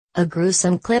A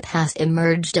gruesome clip has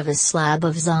emerged of a slab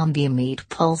of zombie meat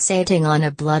pulsating on a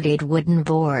bloodied wooden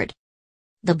board.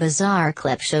 The bizarre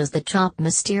clip shows the chop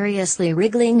mysteriously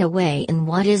wriggling away in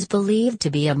what is believed to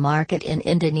be a market in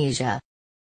Indonesia.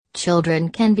 Children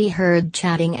can be heard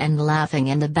chatting and laughing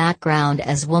in the background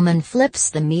as woman flips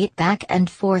the meat back and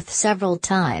forth several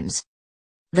times.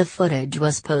 The footage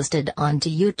was posted onto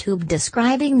YouTube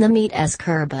describing the meat as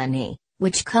kurbani,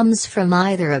 which comes from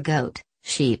either a goat,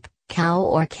 sheep, cow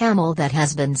or camel that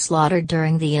has been slaughtered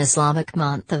during the Islamic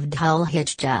month of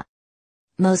Dhul-Hijjah.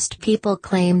 Most people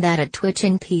claim that a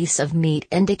twitching piece of meat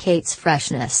indicates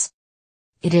freshness.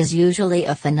 It is usually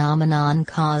a phenomenon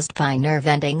caused by nerve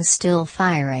endings still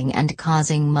firing and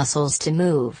causing muscles to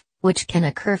move, which can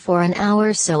occur for an hour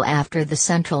or so after the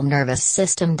central nervous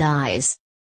system dies.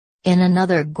 In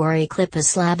another gory clip, a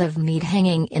slab of meat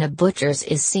hanging in a butcher's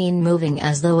is seen moving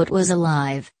as though it was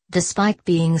alive, despite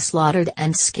being slaughtered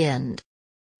and skinned.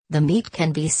 The meat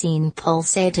can be seen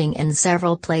pulsating in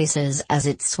several places as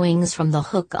it swings from the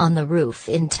hook on the roof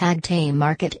in Tagtay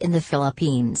Market in the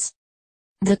Philippines.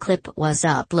 The clip was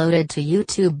uploaded to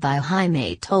YouTube by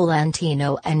Jaime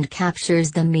Tolentino and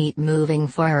captures the meat moving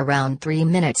for around 3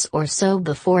 minutes or so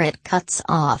before it cuts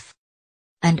off.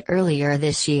 And earlier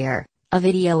this year, a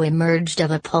video emerged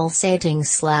of a pulsating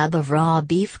slab of raw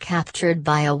beef captured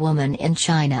by a woman in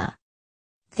China.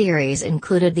 Theories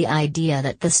included the idea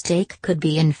that the steak could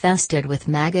be infested with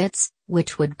maggots,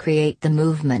 which would create the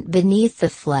movement beneath the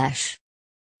flesh.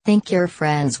 Think your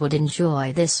friends would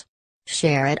enjoy this?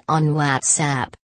 Share it on WhatsApp.